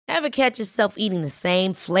Ever catch yourself eating the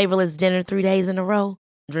same flavorless dinner 3 days in a row?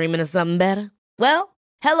 Dreaming of something better? Well,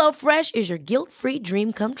 HelloFresh is your guilt-free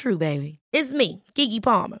dream come true, baby. It's me, Keke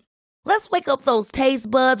Palmer. Let's wake up those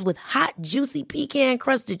taste buds with hot, juicy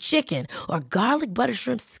pecan-crusted chicken or garlic butter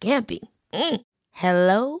shrimp scampi.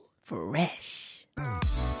 Hello Fresh.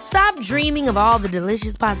 Stop dreaming of all the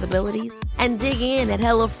delicious possibilities and dig in at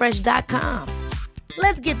HelloFresh.com.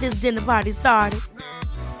 Let's get this dinner party started.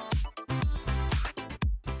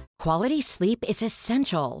 Quality sleep is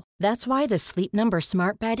essential. That's why the Sleep Number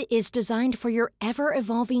Smart Bed is designed for your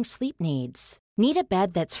ever-evolving sleep needs. Need a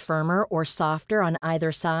bed that's firmer or softer on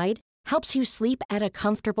either side? Helps you sleep at a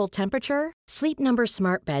comfortable temperature? Sleep Number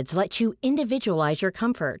Smart Beds let you individualize your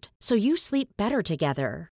comfort, so you sleep better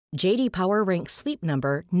together. J.D. Power ranks Sleep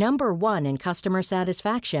Number number 1 in customer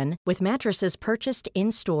satisfaction with mattresses purchased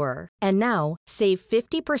in-store. And now, save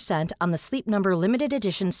 50% on the Sleep Number Limited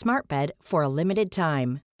Edition Smart Bed for a limited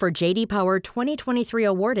time. For J.D. Power 2023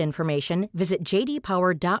 award information, visit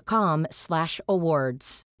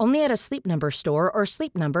jdpower.com/awards. Only at a Sleep Number store or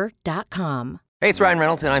sleepnumber.com. Hey, it's Ryan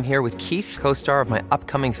Reynolds, and I'm here with Keith, co-star of my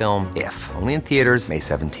upcoming film, If, only in theaters May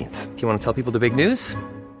 17th. Do you want to tell people the big news?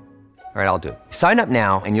 All right, I'll do it. Sign up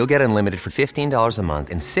now and you'll get unlimited for $15 a month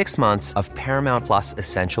and 6 months of Paramount Plus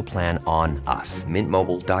Essential Plan on us.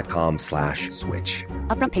 MintMobile.com/switch.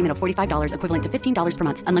 Upfront payment of $45 equivalent to $15 per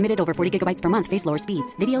month. Unlimited over 40 gigabytes per month. Face lower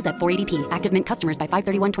speeds. Videos at 480p. Active Mint customers by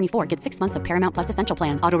 531.24 get 6 months of Paramount Plus Essential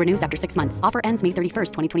Plan. Auto renews after 6 months. Offer ends May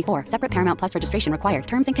 31st, 2024. Separate Paramount Plus registration required.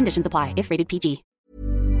 Terms and conditions apply if rated PG.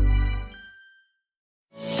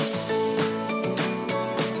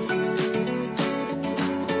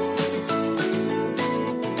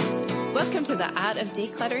 Welcome to the Art of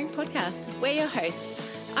Decluttering podcast. We're your hosts.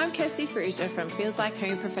 I'm Kirsty Ferrugia from Feels Like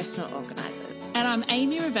Home Professional Organisers. And I'm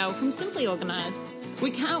Amy Revell from Simply Organised.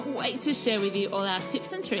 We can't wait to share with you all our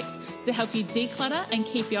tips and tricks to help you declutter and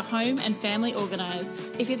keep your home and family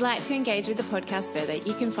organised. If you'd like to engage with the podcast further,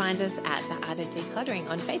 you can find us at the Art of Decluttering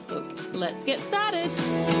on Facebook. Let's get started.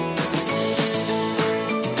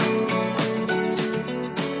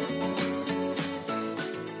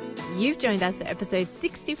 You've joined us for episode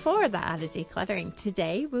 64 of the Art of Decluttering.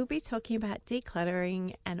 Today we'll be talking about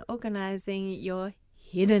decluttering and organising your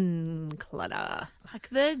hidden clutter. Like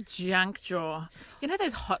the junk drawer. You know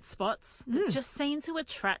those hot spots that just seem to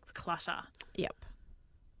attract clutter? Yep.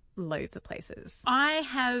 Loads of places. I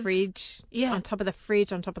have... Fridge. Yeah. On top of the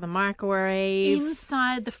fridge, on top of the microwave.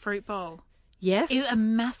 Inside the fruit bowl. Yes. Is a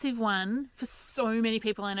massive one for so many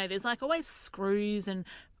people I know. There's like always screws and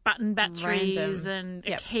button batteries and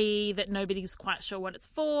a key that nobody's quite sure what it's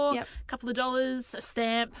for. Yep. A couple of dollars, a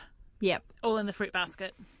stamp. Yep. All in the fruit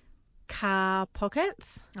basket. Car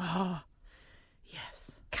pockets. Oh,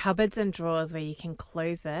 yes. Cupboards and drawers where you can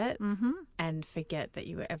close it and forget that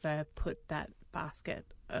you ever put that basket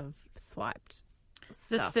of swiped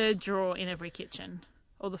stuff. The third drawer in every kitchen,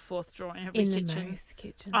 or the fourth drawer in every kitchen. In most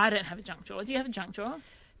kitchens. I don't have a junk drawer. Do you have a junk drawer?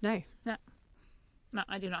 No. No,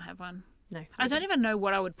 I do not have one. No. I don't even know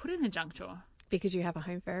what I would put in a junk drawer. Because you have a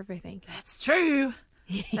home for everything. That's true.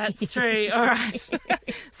 That's true. All right.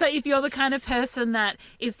 So if you're the kind of person that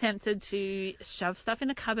is tempted to shove stuff in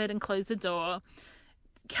a cupboard and close the door,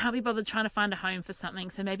 can't be bothered trying to find a home for something,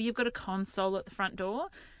 so maybe you've got a console at the front door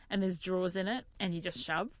and there's drawers in it and you just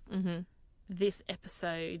shove, this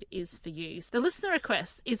episode is for you. The listener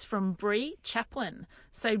request is from Bree Chaplin.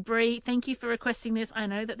 So Bree, thank you for requesting this. I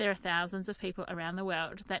know that there are thousands of people around the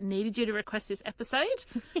world that needed you to request this episode,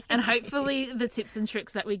 and hopefully the tips and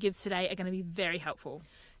tricks that we give today are going to be very helpful.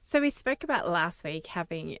 So we spoke about last week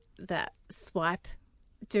having that swipe,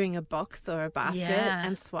 doing a box or a basket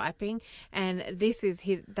and swiping, and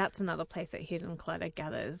that's another place that hidden clutter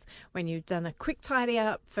gathers. When you've done a quick tidy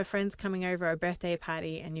up for friends coming over or a birthday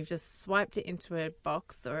party and you've just swiped it into a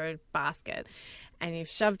box or a basket and you've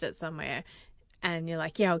shoved it somewhere and you're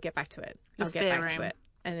like, I'll get back to it. I'll get back to it.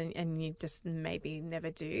 And you just maybe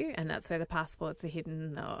never do, and that's where the passports are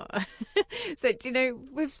hidden. So, do you know,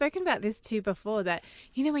 we've spoken about this too before, that,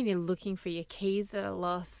 you know, when you're looking for your keys that are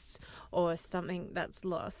lost or something that's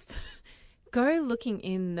lost, go looking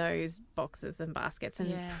in those boxes and baskets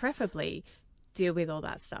and preferably deal with all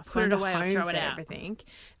that stuff. Put it away or throw it out. Everything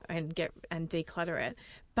and declutter it.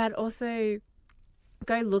 But also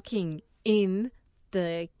go looking in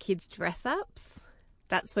the kids' dress-ups.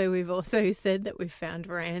 That's where we've also said that we've found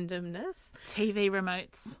randomness. TV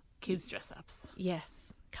remotes, kids' dress-ups.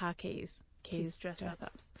 Yes. Car keys. Kids'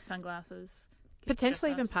 dress-ups. Sunglasses.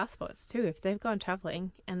 Potentially even passports too. If they've gone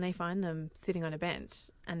travelling and they find them sitting on a bench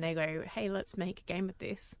and they go, hey, let's make a game of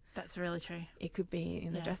this. That's really true. It could be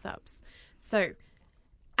in the dress-ups. So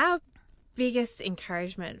our biggest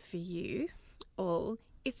encouragement for you all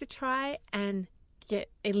is to try and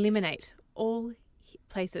eliminate all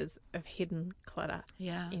places of hidden clutter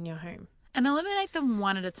in your home. And eliminate them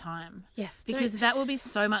one at a time. Yes. Because that will be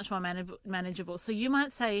so much more manageable. So you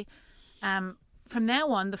might say, from now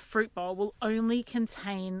on, the fruit bowl will only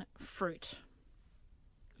contain fruit.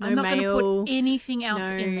 I'm not going to put anything else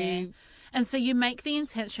in there. And so you make the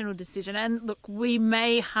intentional decision. And look, we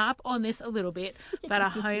may harp on this a little bit, but a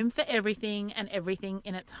home for everything and everything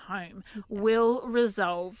in its home will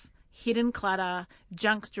resolve hidden clutter,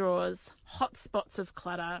 junk drawers, hot spots of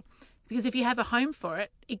clutter. Because if you have a home for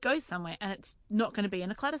it, it goes somewhere and it's not going to be in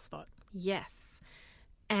a clutter spot. Yes.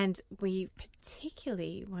 And we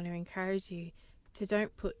particularly want to encourage you to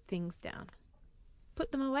don't put things down.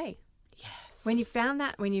 Put them away. Yes. When you found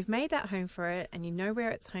that, when you've made that home for it and you know where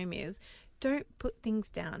its home is, don't put things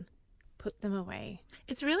down. Put them away.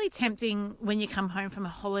 It's really tempting when you come home from a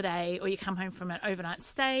holiday or you come home from an overnight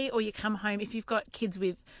stay or you come home, if you've got kids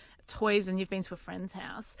with toys and you've been to a friend's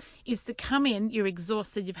house, is to come in, you're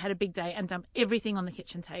exhausted, you've had a big day and dump everything on the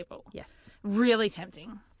kitchen table. Yes. Really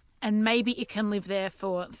tempting. And maybe it can live there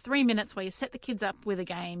for 3 minutes while you set the kids up with a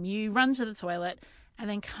game, you run to the toilet and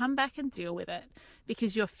then come back and deal with it,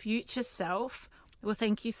 because your future self will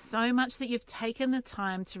thank you so much that you've taken the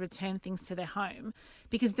time to return things to their home,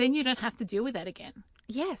 because then you don't have to deal with that again.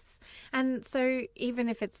 Yes. And so even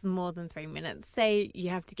if it's more than 3 minutes, say you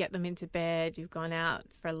have to get them into bed, you've gone out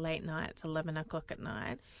for a late night, it's 11 o'clock at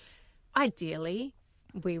night, ideally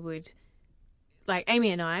we would, like Amy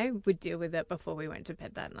and I would deal with it before we went to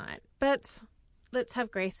bed that night. But let's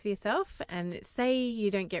have grace for yourself, and say you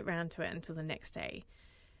don't get round to it until the next day.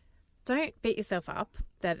 Don't beat yourself up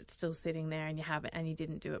that it's still sitting there and you have it and you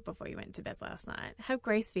didn't do it before you went to bed last night. Have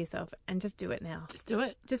grace for yourself and just do it now. Just do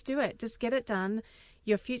it. Just do it. Just get it done.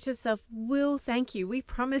 Your future self will thank you. We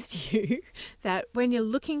promise you that when you're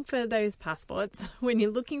looking for those passports, when you're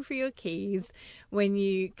looking for your keys, when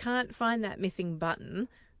you can't find that missing button,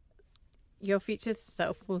 your future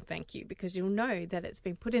self will thank you, because you'll know that it's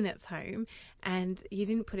been put in its home and you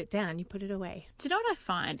didn't put it down, you put it away. Do you know what I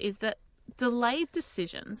find is that delayed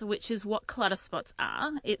decisions, which is what clutter spots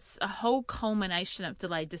are, it's a whole culmination of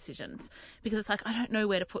delayed decisions, because it's like, I don't know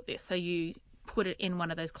where to put this. So you put it in one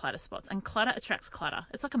of those clutter spots, and clutter attracts clutter.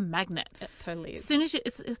 It's like a magnet. It totally is.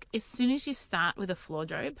 As soon as you start with a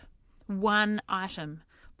wardrobe, one item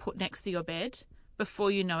put next to your bed,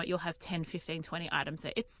 before you know it, you'll have 10, 15, 20 items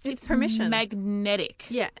there. It's permission. Magnetic.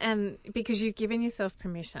 Yeah, and because you've given yourself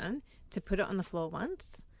permission to put it on the floor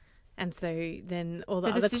once, and so then all the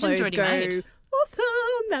other clothes go, made.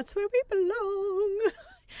 Awesome, that's where we belong.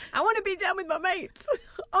 I want to be down with my mates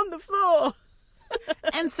on the floor.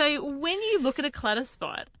 And so when you look at a clutter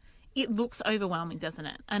spot, it looks overwhelming, doesn't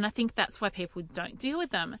it? And I think that's why people don't deal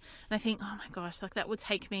with them. And they think, oh my gosh, like that would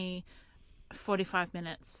take me 45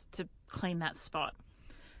 minutes to clean that spot.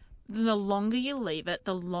 The longer you leave it,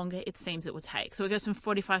 the longer it seems it will take. So it goes from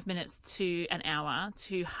 45 minutes to an hour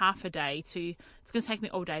to half a day to it's going to take me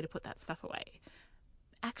all day to put that stuff away.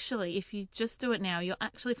 Actually, if you just do it now, you'll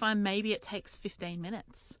actually find maybe it takes 15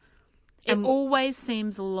 minutes. It always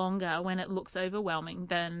seems longer when it looks overwhelming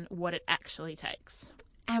than what it actually takes.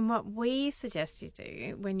 And what we suggest you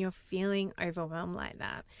do when you're feeling overwhelmed like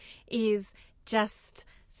that is just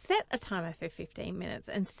set a timer for 15 minutes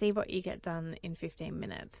and see what you get done in 15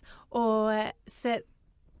 minutes. Or set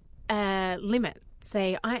a limit.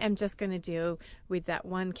 Say, I am just going to deal with that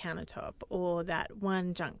one countertop or that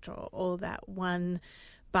one junk drawer or that one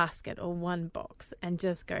basket or one box, and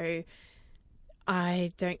just go,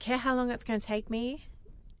 I don't care how long it's going to take me,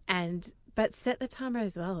 but set the timer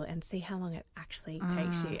as well and see how long it actually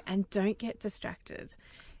takes you, and don't get distracted.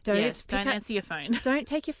 Don't answer your phone. Don't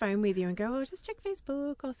take your phone with you and go, just check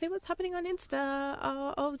Facebook or see what's happening on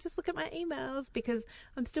Insta, or just look at my emails because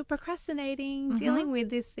I'm still procrastinating, dealing with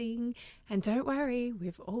this thing. And don't worry,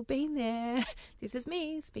 we've all been there. This is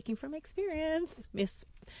me speaking from experience, Miss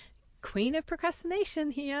Queen of Procrastination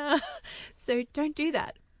here. So don't do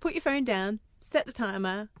that. Put your phone down, set the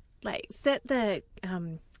timer, set the,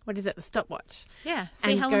 the stopwatch. Yeah,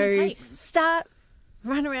 see how long it takes. Start,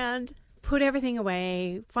 run around, put everything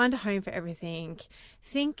away, find a home for everything.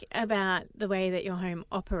 Think about the way that your home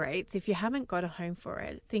operates. If you haven't got a home for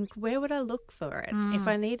it, think, where would I look for it? If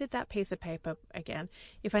I needed that piece of paper again,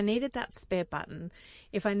 if I needed that spare button,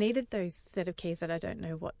 if I needed those set of keys that I don't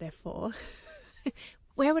know what they're for,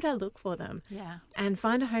 where would I look for them? Yeah. And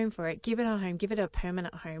find a home for it. Give it a home. Give it a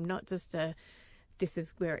permanent home, not just this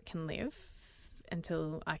is where it can live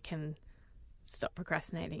until I can stop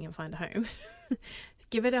procrastinating and find a home.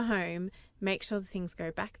 Give it a home. Make sure the things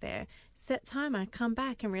go back there. set timer, come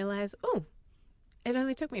back and realise, oh, it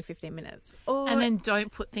only took me 15 minutes. And then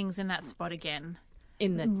don't put things in that spot again.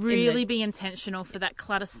 Be intentional for that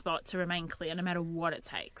clutter spot to remain clear no matter what it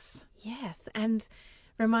takes. Yes, and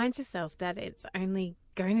remind yourself that it's only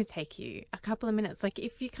going to take you a couple of minutes. Like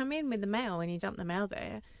if you come in with the mail and you dump the mail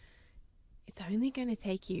there, it's only going to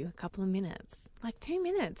take you a couple of minutes, like 2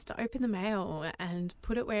 minutes to open the mail and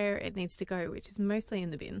put it where it needs to go, which is mostly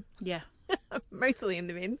in the bin. Yeah. Mostly in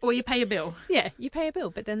the bin. Or you pay a bill. Yeah, you pay a bill,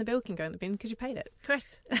 but then the bill can go in the bin because you paid it.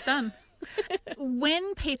 Correct. It's done.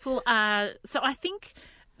 When people are... So I think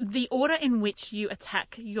the order in which you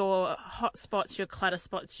attack your hot spots, your clutter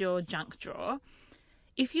spots, your junk drawer,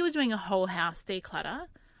 if you were doing a whole house declutter,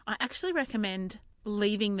 I actually recommend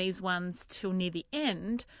leaving these ones till near the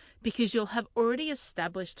end because you'll have already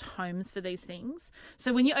established homes for these things.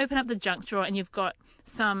 So when you open up the junk drawer and you've got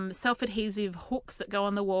some self-adhesive hooks that go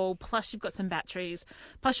on the wall, plus you've got some batteries,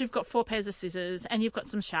 plus you've got 4 pairs of scissors and you've got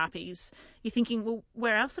some Sharpies, you're thinking, well,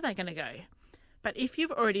 where else are they going to go? But if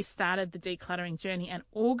you've already started the decluttering journey and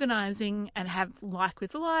organising and have like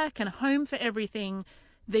with like and a home for everything,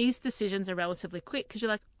 these decisions are relatively quick because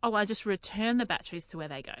you're like, oh, I just return the batteries to where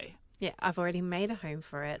they go. Yeah, I've already made a home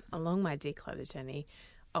for it along my declutter journey.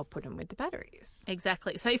 I'll put them with the batteries.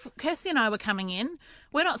 Exactly. So if Kirsty and I were coming in,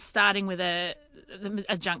 we're not starting with a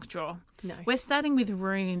junk drawer. No. We're starting with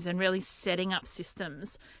rooms and really setting up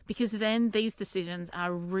systems because then these decisions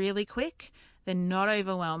are really quick. They're not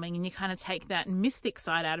overwhelming and you kind of take that mystic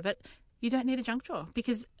side out of it. You don't need a junk drawer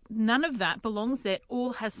because none of that belongs there. It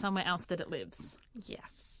all has somewhere else that it lives.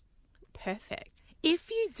 Yes. Perfect.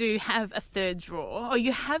 If you do have a third drawer or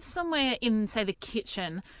you have somewhere in, say, the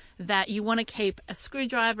kitchen that you want to keep a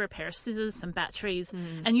screwdriver, a pair of scissors, some batteries,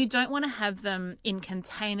 and you don't want to have them in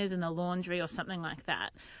containers in the laundry or something like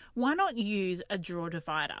that, why not use a drawer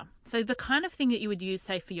divider? So the kind of thing that you would use,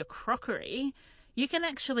 say, for your crockery, you can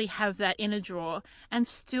actually have that in a drawer and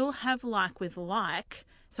still have like with like.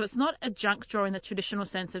 So it's not a junk drawer in the traditional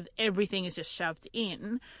sense of everything is just shoved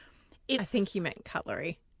in. I think you meant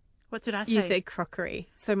cutlery. What did I say? You said crockery.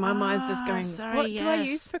 So my mind's just going, what do I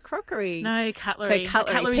use for crockery? No, cutlery. So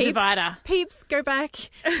cutlery Peeps, divider. Peeps, go back,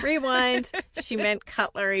 rewind. She meant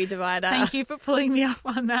cutlery divider. Thank you for pulling me up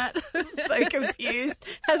on that. So confused,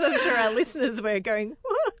 as I'm sure our listeners were going,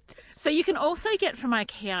 what? So you can also get from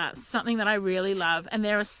IKEA something that I really love, and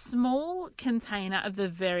they're a small container of the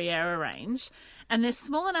Verriera range, and they're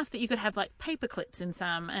small enough that you could have like paper clips in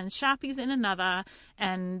some and Sharpies in another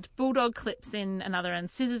and bulldog clips in another and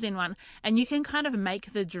scissors in one, and you can kind of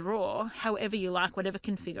make the drawer however you like, whatever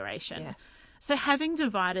configuration. Yes. So having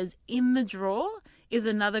dividers in the drawer is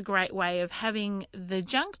another great way of having the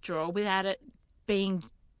junk drawer without it being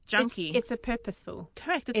junky. It's a purposeful.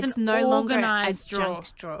 Correct. It's an no longer organised a drawer.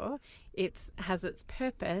 junk drawer. It has its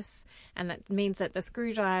purpose, and that means that the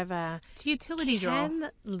screwdriver It's a utility drawer.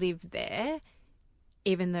 can live there,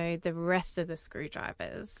 even though the rest of the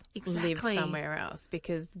screwdrivers live somewhere else,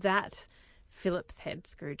 because that Phillips head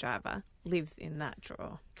screwdriver lives in that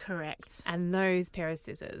drawer. Correct. And those pair of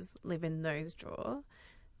scissors live in those drawers,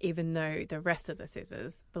 even though the rest of the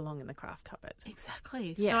scissors belong in the craft cupboard.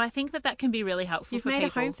 Exactly. Yeah. So I think that can be really helpful You've for made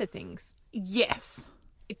people. a home for things. Yes.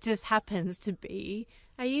 It just happens to be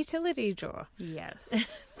a utility drawer. Yes.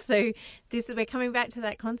 So we're coming back to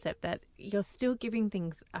that concept that you're still giving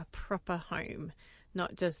things a proper home,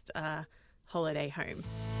 not just a holiday home.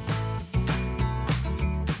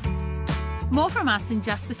 More from us in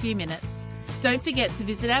just a few minutes. Don't forget to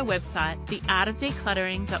visit our website,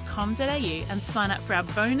 theartofdecluttering.com.au, and sign up for our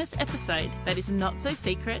bonus episode that is not so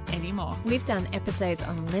secret anymore. We've done episodes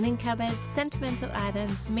on linen cupboards, sentimental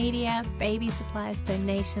items, media, baby supplies,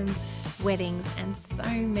 donations, weddings, and so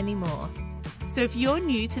many more. So if you're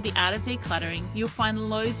new to the art of decluttering, you'll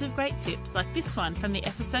find loads of great tips like this one from the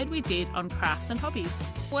episode we did on crafts and hobbies.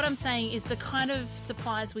 What I'm saying is the kind of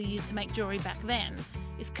supplies we used to make jewellery back then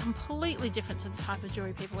is completely different to the type of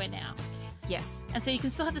jewellery people wear now. Yes. And so you can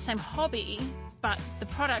still have the same hobby, but the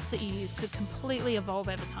products that you use could completely evolve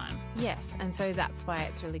over time. Yes, and so that's why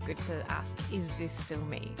it's really good to ask, is this still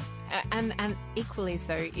me? And equally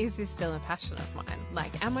so, is this still a passion of mine?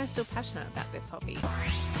 Like, am I still passionate about this hobby?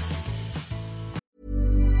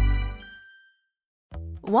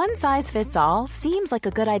 One size fits all seems like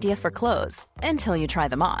a good idea for clothes until you try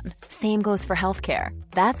them on. Same goes for healthcare.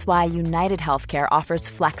 That's why United Healthcare offers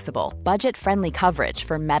flexible, budget-friendly coverage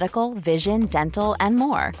for medical, vision, dental, and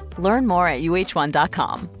more. Learn more at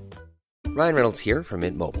UH1.com. Ryan Reynolds here from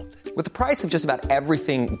Mint Mobile. With the price of just about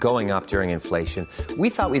everything going up during inflation, we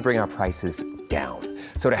thought we'd bring our prices down.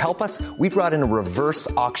 So to help us, we brought in a reverse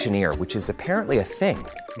auctioneer, which is apparently a thing.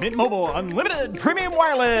 Mint Mobile Unlimited Premium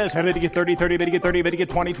Wireless. How to get 30, 30, bit to get 30, bit to get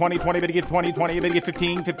 20, 20, 20, bit to get 20, 20, bit to get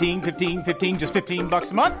 15, 15, 15, 15, just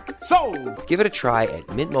 $15 a month? Sold! Give it a try at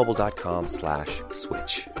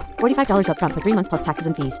mintmobile.com/switch. $45 up front for 3 months plus taxes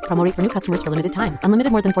and fees. Promo rate for new customers for limited time.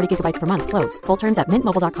 Unlimited more than 40 gigabytes per month. Slows full terms at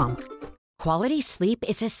mintmobile.com. Quality sleep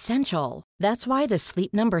is essential. That's why the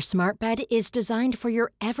Sleep Number Smart Bed is designed for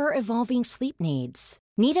your ever-evolving sleep needs.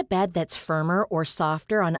 Need a bed that's firmer or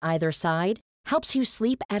softer on either side? Helps you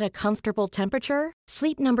sleep at a comfortable temperature?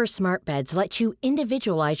 Sleep Number Smart Beds let you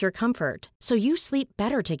individualize your comfort, so you sleep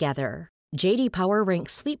better together. J.D. Power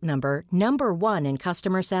ranks Sleep Number number 1 in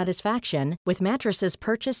customer satisfaction with mattresses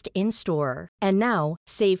purchased in-store. And now,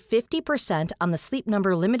 save 50% on the Sleep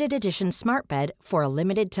Number Limited Edition Smart Bed for a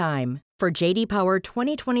limited time. For J.D. Power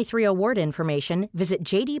 2023 award information, visit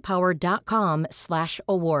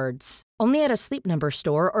jdpower.com/awards. Only at a Sleep Number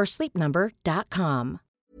store or sleepnumber.com.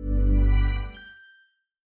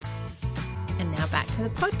 And now back to the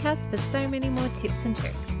podcast for so many more tips and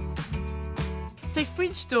tricks. So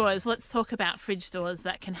fridge doors, let's talk about fridge doors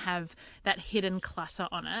that can have that hidden clutter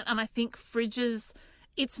on it. And I think fridges,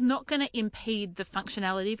 it's not going to impede the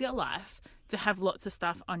functionality of your life to have lots of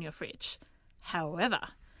stuff on your fridge. However,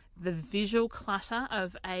 the visual clutter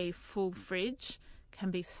of a full fridge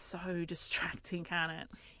can be so distracting, can't it?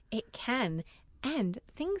 It can. And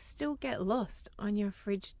things still get lost on your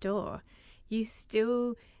fridge door. You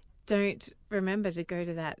still don't remember to go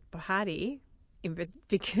to that party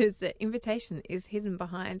because the invitation is hidden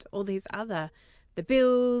behind all these the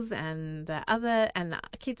bills and the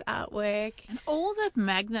kids' artwork. And all the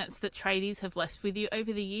magnets that tradies have left with you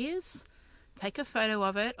over the years. Take a photo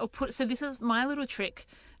of it or so this is my little trick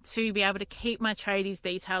to be able to keep my tradies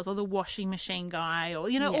details, or the washing machine guy, or,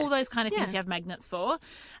 all those kind of things you have magnets for.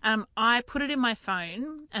 I put it in my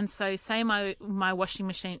phone. And so say my washing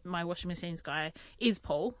machines guy is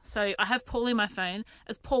Paul. So I have Paul in my phone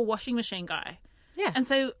as Paul washing machine guy. Yeah. And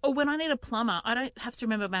so when I need a plumber, I don't have to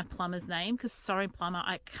remember my plumber's name because, sorry, plumber,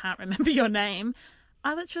 I can't remember your name.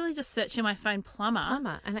 I literally just search in my phone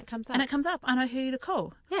plumber. And it comes up. I know who to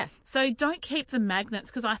call. Yeah. So don't keep the magnets,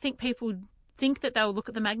 because I think people think that they'll look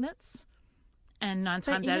at the magnets, and 9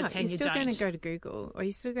 times out of 10 you don't. You're still going to go to Google, or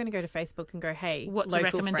you're still going to go to Facebook and go, hey, what's a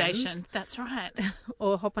recommendation? Friends? That's right.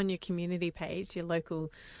 Or hop on your community page, your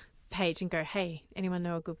local page, and go, hey, anyone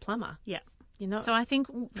know a good plumber? Yeah. So I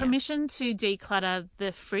think permission to declutter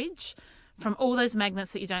the fridge from all those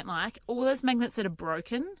magnets that you don't like, all those magnets that are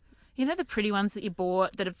broken. The pretty ones that you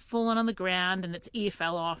bought that have fallen on the ground and its ear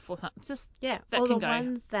fell off or something. Just that or can the go.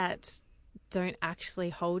 Ones that don't actually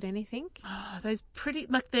hold anything. Oh, those pretty,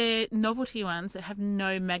 like the novelty ones that have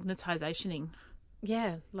no magnetization.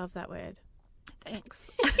 Yeah, love that word. Thanks.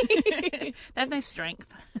 They have no strength.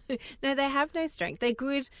 No, they have no strength. They're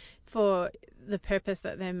good for the purpose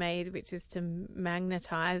that they're made, which is to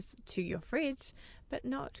magnetize to your fridge, but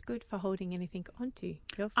not good for holding anything onto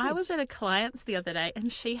your fridge. I was at a client's the other day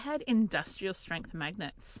and she had industrial strength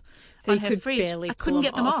magnets so on her fridge. I couldn't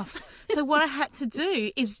get them off. So what I had to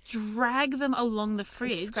do is drag them along the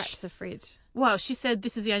fridge. Scratch the fridge. Well, she said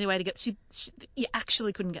this is the only way to get... you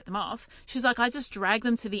actually couldn't get them off. She's like, I just drag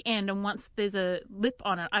them to the end, and once there's a lip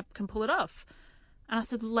on it, I can pull it off. And I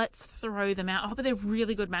said, let's throw them out. Oh, but they're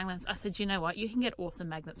really good magnets. I said, you know what? You can get awesome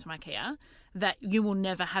magnets from IKEA that you will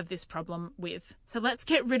never have this problem with. So let's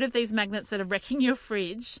get rid of these magnets that are wrecking your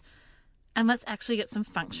fridge, and let's actually get some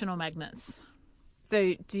functional magnets.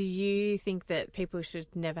 So do you think that people should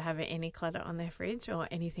never have any clutter on their fridge or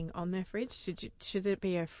anything on their fridge? Should it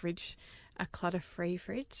be a clutter-free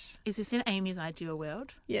fridge? Is this in Amy's ideal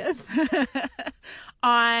world? Yes.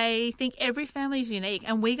 I think every family is unique,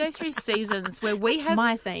 and we go through seasons where we have...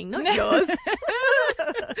 my saying, not yours.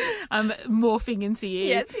 I'm morphing into you.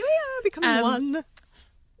 Yes, here we are, becoming one.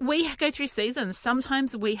 We go through seasons.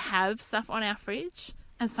 Sometimes we have stuff on our fridge,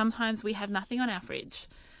 and sometimes we have nothing on our fridge.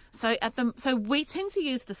 So we tend to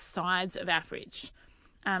use the sides of our fridge.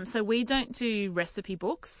 So we don't do recipe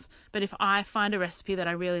books, but if I find a recipe that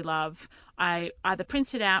I really love, I either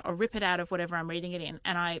print it out or rip it out of whatever I'm reading it in,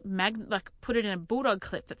 and I put it in a bulldog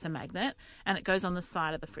clip that's a magnet, and it goes on the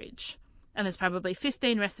side of the fridge. And there's probably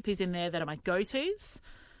 15 recipes in there that are my go-tos.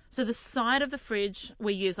 So the side of the fridge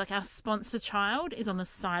we use, like our sponsor child, is on the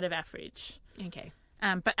side of our fridge. Okay.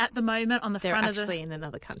 But at the moment, on the front of the... They're actually in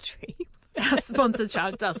another country. Our sponsor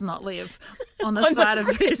child does not live on the side of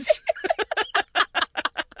the fridge.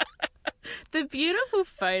 The beautiful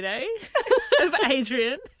photo of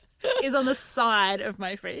Adrian is on the side of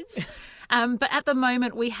my fridge. But at the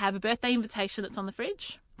moment, we have a birthday invitation that's on the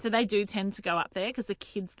fridge. So they do tend to go up there because the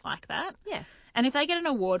kids like that. Yeah. And if they get an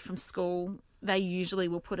award from school, they usually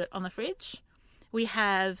will put it on the fridge. We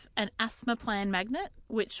have an asthma plan magnet,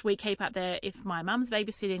 which we keep up there if my mum's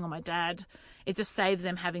babysitting or my dad. It just saves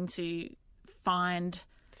them having to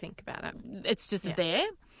think about it. It's just there.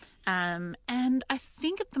 And I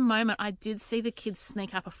think at the moment I did see the kids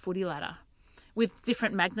sneak up a footy ladder with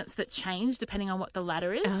different magnets that change depending on what the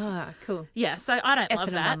ladder is. Ah, cool. Yeah, so I don't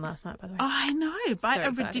love that. Won last night, by the way. Oh, I know, by So a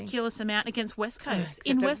exciting. ridiculous amount against West Coast. Except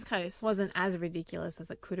In it West Coast. wasn't as ridiculous as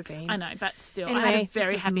it could have been. I know, but still, Anyway, I had a very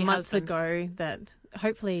this is happy months husband. ago that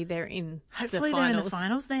hopefully they're in Hopefully the they're in finals. the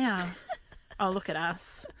finals now. Oh, look at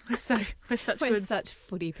us. We're such We're good. such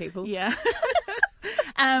footy people. Yeah.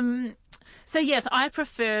 So, yes, I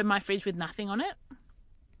prefer my fridge with nothing on it.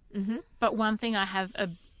 Mm-hmm. But one thing I have a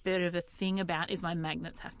bit of a thing about is my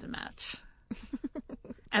magnets have to match.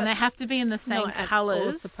 And they have to be in the same Not at all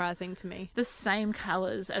colours. surprising to me. The same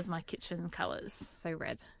colours as my kitchen colours. So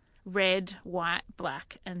red. Red, white,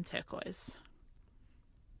 black and turquoise.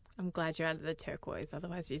 I'm glad you're out of the turquoise,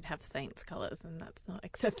 otherwise you'd have Saints colours, and that's not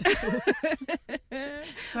acceptable.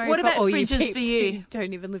 Sorry What for about all fridges peeps for you? who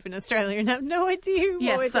don't even live in Australia and have no idea what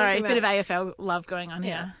Yeah, we're sorry, talking a bit of about. AFL love going on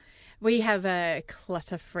here. We have a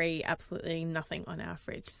clutter-free, absolutely nothing on our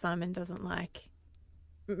fridge. Simon doesn't like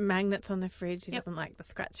magnets on the fridge. He doesn't like the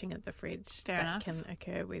scratching of the fridge. Fair that enough. can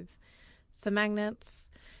occur with some magnets.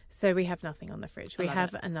 So we have nothing on the fridge. We love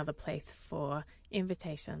have it. another place for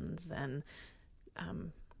invitations and...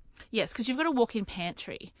 Yes, because you've got a walk-in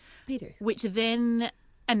pantry, we do. which then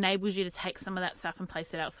enables you to take some of that stuff and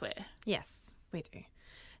place it elsewhere. Yes, we do.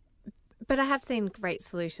 But I have seen great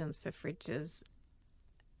solutions for fridges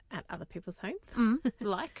at other people's homes.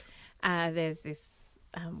 Like? There's this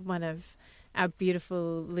one of our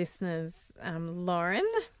beautiful listeners, Lauren,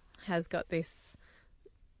 has got this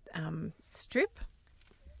strip.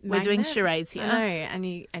 We're doing magnet. charades here. I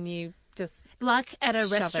know, and you just Like at a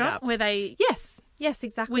Shove it restaurant up. where they... yes,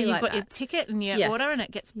 exactly. Where you've like got your that. ticket and your Yes. order and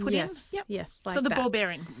it gets put yes, in. Yep. yes, It's like got the that. ball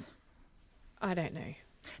bearings. I don't know.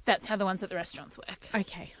 That's how the ones at the restaurants work.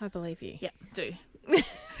 Okay, I believe you. Yeah, do.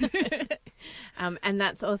 And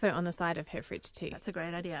that's also on the side of her fridge too. That's a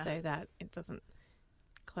great idea. So that it doesn't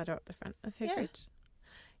clutter up the front of her Yeah. fridge.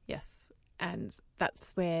 Yes, and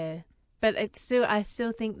that's where. But it's still, I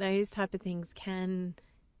still think those type of things can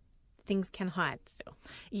hide still.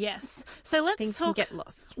 Yes. So let's Things talk. can get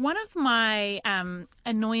lost. One of my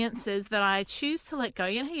annoyances that I choose to let go,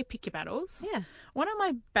 you know how you pick your battles? Yeah. One of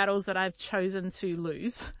my battles that I've chosen to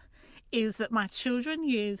lose is that my children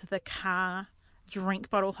use the car drink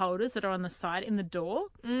bottle holders that are on the side in the door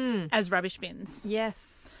as rubbish bins.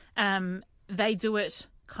 Yes. They do it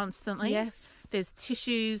constantly. Yes. There's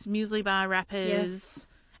tissues, muesli bar wrappers. Yes.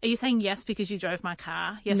 Are you saying yes because you drove my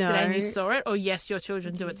car yesterday and you No. saw it, or yes, your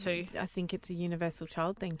children do it too? I think it's a universal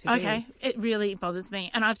child thing to do. Okay, it really bothers me.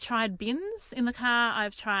 And I've tried bins in the car.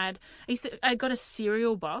 I got a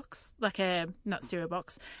cereal box, not cereal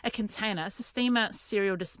box, a container, it's a steamer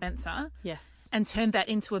cereal dispenser, Yes. and turned that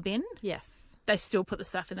into a bin. Yes. They still put the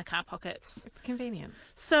stuff in the car pockets. It's convenient.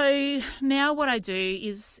 So now what I do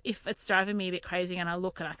is, if it's driving me a bit crazy and I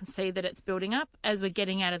look and I can see that it's building up, as we're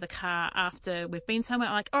getting out of the car after we've been somewhere,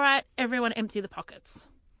 I'm like, all right, everyone empty the pockets.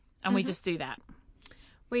 And we just do that.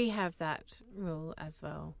 We have that rule as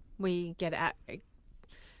well. We get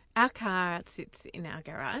our car sits in our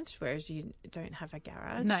garage, whereas you don't have a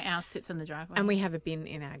garage. No, ours sits in the driveway. And we have a bin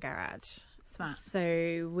in our garage. Smart.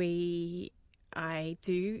 So I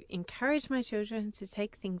do encourage my children to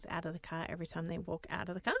take things out of the car every time they walk out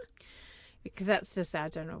of the car, because that's just our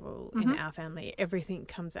general rule in our family. Everything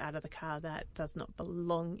comes out of the car that does not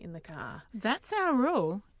belong in the car. That's our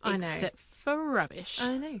rule, I know. except for rubbish.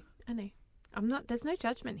 I know. I'm not. There's no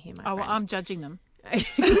judgment here, my Oh, well, I'm friend. judging them.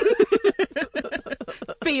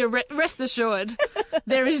 Rest assured,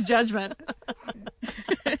 there is judgment.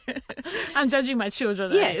 I'm judging my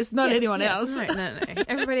children, that is, not anyone else. No.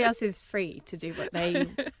 Everybody else is free to do what they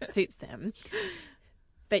suits them.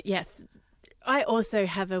 But yes, I also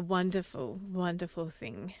have a wonderful, wonderful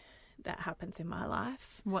thing that happens in my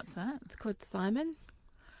life. What's that? It's called Simon.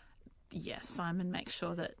 Yes, Simon makes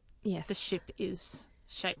sure that Yes. the ship is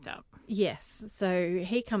shaped up. Yes. So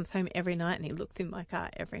he comes home every night and he looks in my car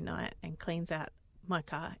every night and cleans out my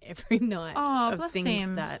car every night Oh, of bless things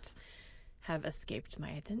him. that have escaped my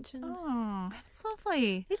attention. Oh, that's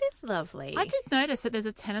lovely. It is lovely. I did notice that there's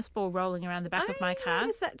a tennis ball rolling around the back of my car. I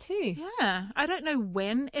noticed that too. Yeah, I don't know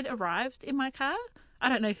when it arrived in my car. I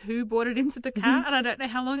don't know who brought it into the car, and I don't know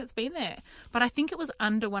how long it's been there. But I think it was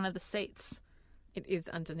under one of the seats. It is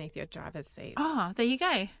underneath your driver's seat. Oh, there you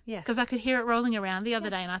go. Yeah. Because I could hear it rolling around the other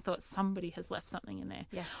day, and I thought somebody has left something in there.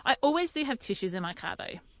 Yes. I always do have tissues in my car,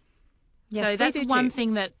 though. Yes, So we that's do one too.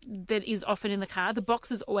 thing that is often in the car. The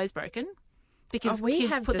box is always broken. because we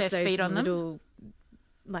kids have put their just those feet on them. little,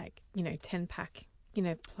 10-pack,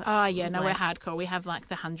 We're hardcore. We have like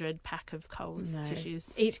the 100-pack of Coles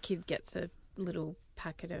tissues. Each kid gets a little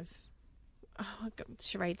packet of.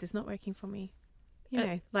 Charades is not working for me.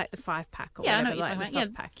 Like the 5-pack or whatever, like the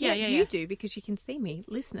soft pack. Yeah, you do because you can see me.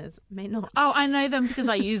 Listeners may not. Oh, I know them because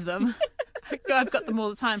I use them. I've got them all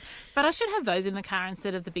the time. But I should have those in the car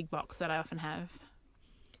instead of the big box that I often have.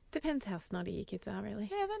 Depends how snotty your kids are, really.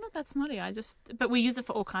 Yeah, they're not that snotty. But we use it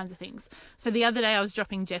for all kinds of things. So the other day I was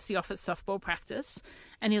dropping Jesse off at softball practice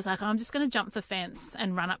and he was like, I'm just going to jump the fence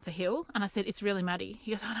and run up the hill. And I said, it's really muddy.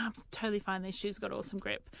 He goes, oh, no, I'm totally fine. These shoes got awesome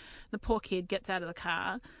grip. The poor kid gets out of the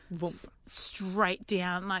car, straight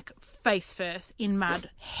down, like face first in mud,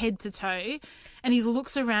 head to toe. And he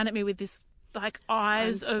looks around at me with this like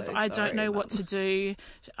eyes of I don't know what to do.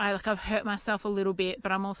 I've hurt myself a little bit,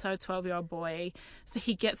 but I'm also a 12-year-old boy. So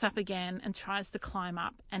he gets up again and tries to climb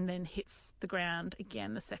up and then hits the ground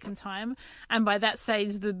again the second time. And by that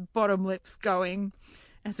stage, the bottom lip's going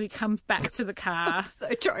as we come back to the car. I'm so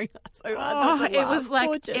trying so hard not to laugh. It was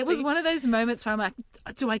like it was one of those moments where I'm like,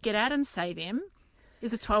 do I get out and save him?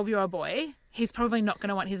 He's a 12-year-old boy. He's probably not going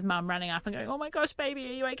to want his mum running up and going, oh, my gosh, baby,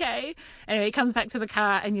 are you okay? Anyway, he comes back to the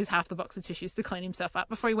car and used half the box of tissues to clean himself up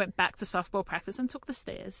before he went back to softball practice and took the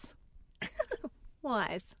stairs.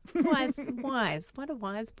 Wise. What a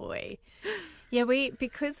wise boy. Yeah,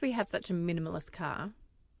 because we have such a minimalist car,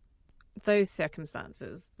 those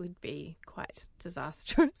circumstances would be quite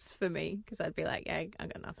disastrous for me because I'd be like, yeah, I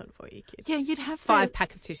got nothing for you, kid. Yeah, you'd have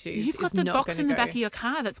 5-pack of tissues. You've got the box in the back of your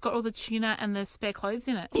car that's got all the tuna and the spare clothes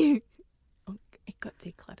in it. It got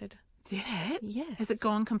decluttered. Did it? Yes. Has it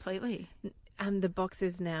gone completely? The box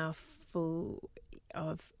is now full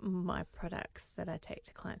of my products that I take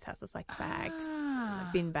to clients' houses, like bags,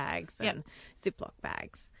 bin bags and Ziploc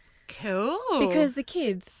bags. Cool. Because the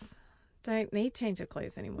kids don't need change of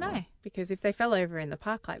clothes anymore. No. Because if they fell over in the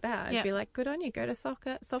park like that, I'd be like, good on you. Go to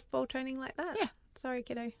softball training like that. Yeah. Sorry,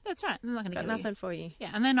 kiddo. That's right. They're not going to Got nothing for you. Yeah,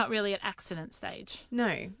 and they're not really at accident stage.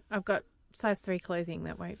 No. I've got size 3 clothing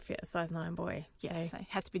that won't fit a size 9 boy. Yeah, so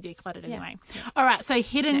had to be decluttered anyway. Yeah. All right, so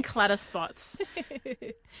hidden clutter spots.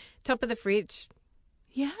 Top of the fridge.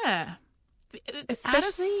 Yeah. It's out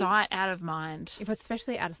of sight, out of mind.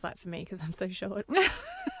 Especially out of sight for me because I'm so short.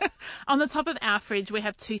 On the top of our fridge, we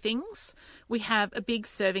have 2 things. We have a big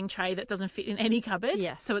serving tray that doesn't fit in any cupboard.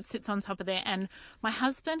 Yes. So it sits on top of there. And my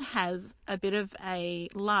husband has a bit of a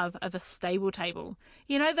love of a stable table.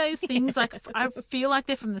 You know those things like I feel like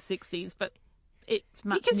they're from the 60s, but it's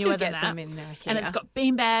much newer than that. Them in IKEA. And it's got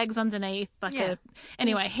bean bags underneath.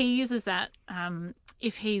 Anyway, he uses that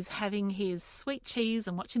if he's having his sweet cheese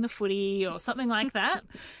and watching the footy or something like that.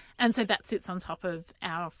 And so that sits on top of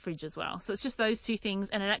our fridge as well. So it's just those 2 things,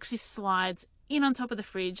 and it actually slides in on top of the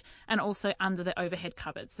fridge and also under the overhead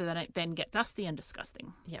cupboard so they don't then get dusty and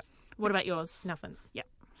disgusting. Yep. What about yours? Nothing. Yep.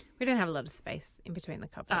 We don't have a lot of space in between the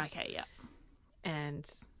cupboards. Okay, yeah. And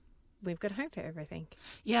we've got a home for everything.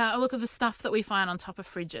 Yeah, I look at the stuff that we find on top of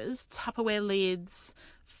fridges, Tupperware lids,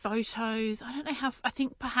 photos. I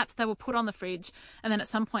think perhaps they were put on the fridge and then at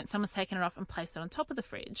some point someone's taken it off and placed it on top of the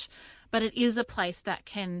fridge. But it is a place that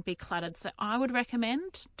can be cluttered. So I would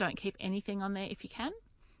recommend don't keep anything on there if you can.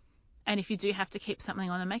 And if you do have to keep something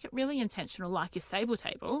on there, make it really intentional, like your stable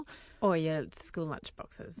table. Or your school lunch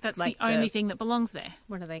boxes. That's like the only thing that belongs there.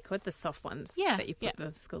 What are they called? The soft ones that you put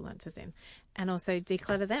the school lunches in. And also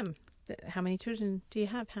declutter them. How many children do you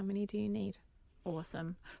have? How many do you need?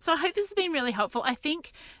 Awesome. So I hope this has been really helpful. I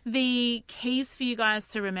think the keys for you guys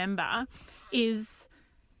to remember is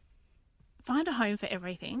find a home for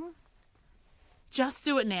everything. Just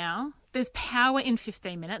do it now. There's power in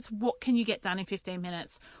 15 minutes. What can you get done in 15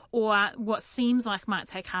 minutes? Or what seems like might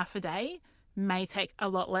take half a day may take a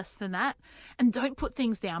lot less than that. And don't put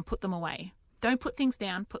things down, put them away. Don't put things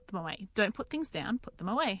down, put them away. Don't put things down, put them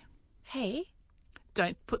away. Hey.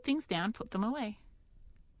 Don't put things down, put them away.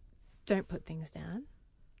 Don't put things down.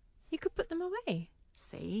 You could put them away.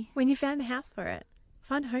 See? When you found a house for it.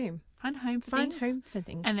 Find home. Find home for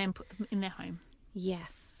things. And then put them in their home.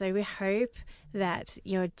 Yes. So we hope that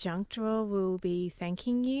your junk drawer will be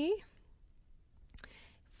thanking you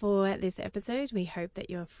for this episode. We hope that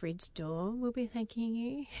your fridge door will be thanking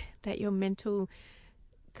you, that your mental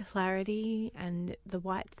clarity and the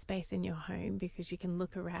white space in your home, because you can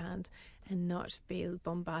look around and not be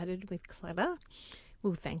bombarded with clutter,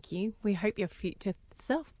 will thank you. We hope your future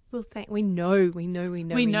self will thank. We know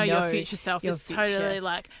your future self is totally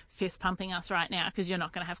like fist pumping us right now because you're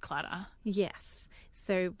not going to have clutter. Yes.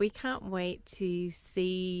 So we can't wait to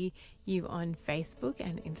see you on Facebook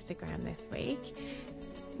and Instagram this week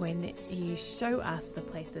when you show us the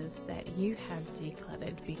places that you have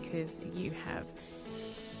decluttered because you have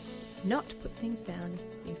not put things down,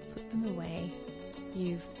 you've put them away,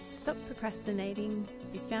 you've stopped procrastinating,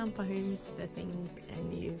 you've found homes for things,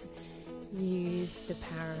 and you've used the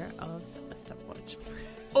power of a stopwatch.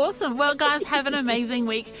 Awesome. Well, guys, have an amazing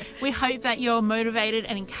week. We hope that you're motivated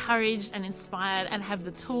and encouraged and inspired and have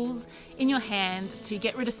the tools in your hand to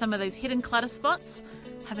get rid of some of those hidden clutter spots.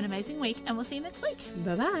 Have an amazing week, and we'll see you next week.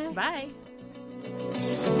 Bye-bye. Bye.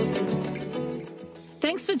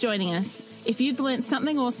 Thanks for joining us. If you've learnt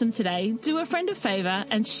something awesome today, do a friend a favour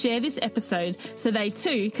and share this episode so they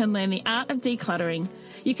too can learn the art of decluttering.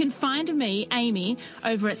 You can find me, Amy,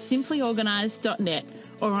 over at simplyorganised.net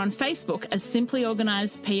or on Facebook as Simply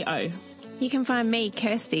Organised PO. You can find me,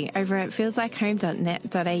 Kirsty, over at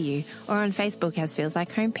feelslikehome.net.au or on Facebook as Feels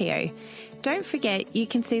Like Home PO. Don't forget, you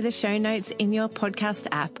can see the show notes in your podcast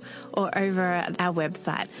app or over at our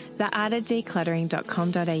website,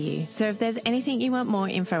 theartofdecluttering.com.au. So if there's anything you want more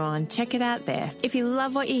info on, check it out there. If you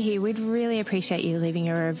love what you hear, we'd really appreciate you leaving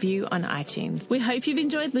a review on iTunes. We hope you've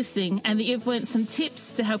enjoyed listening and that you've learnt some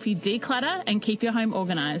tips to help you declutter and keep your home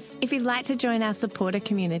organised. If you'd like to join our supporter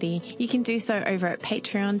community, you can do so over at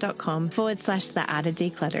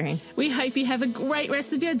patreon.com/theartofdecluttering. We hope you have a great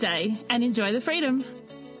rest of your day and enjoy the freedom.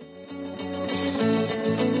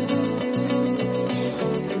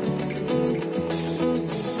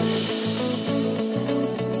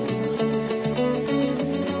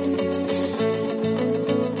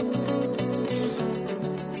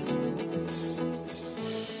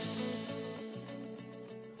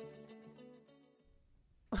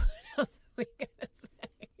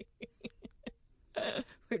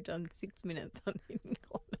 We've done 6 minutes on hidden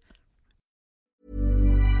clutter.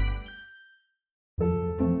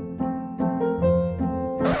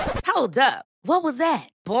 Hold up. What was that?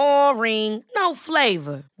 Boring. No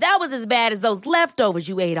flavor. That was as bad as those leftovers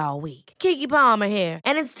you ate all week. Keke Palmer here,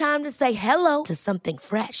 and it's time to say hello to something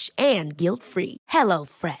fresh and guilt-free. Hello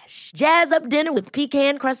Fresh. Jazz up dinner with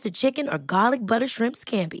pecan-crusted chicken or garlic butter shrimp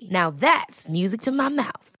scampi. Now that's music to my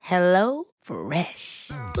mouth. Hello Fresh.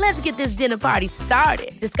 Let's get this dinner party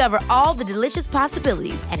started. Discover all the delicious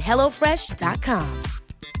possibilities at HelloFresh.com.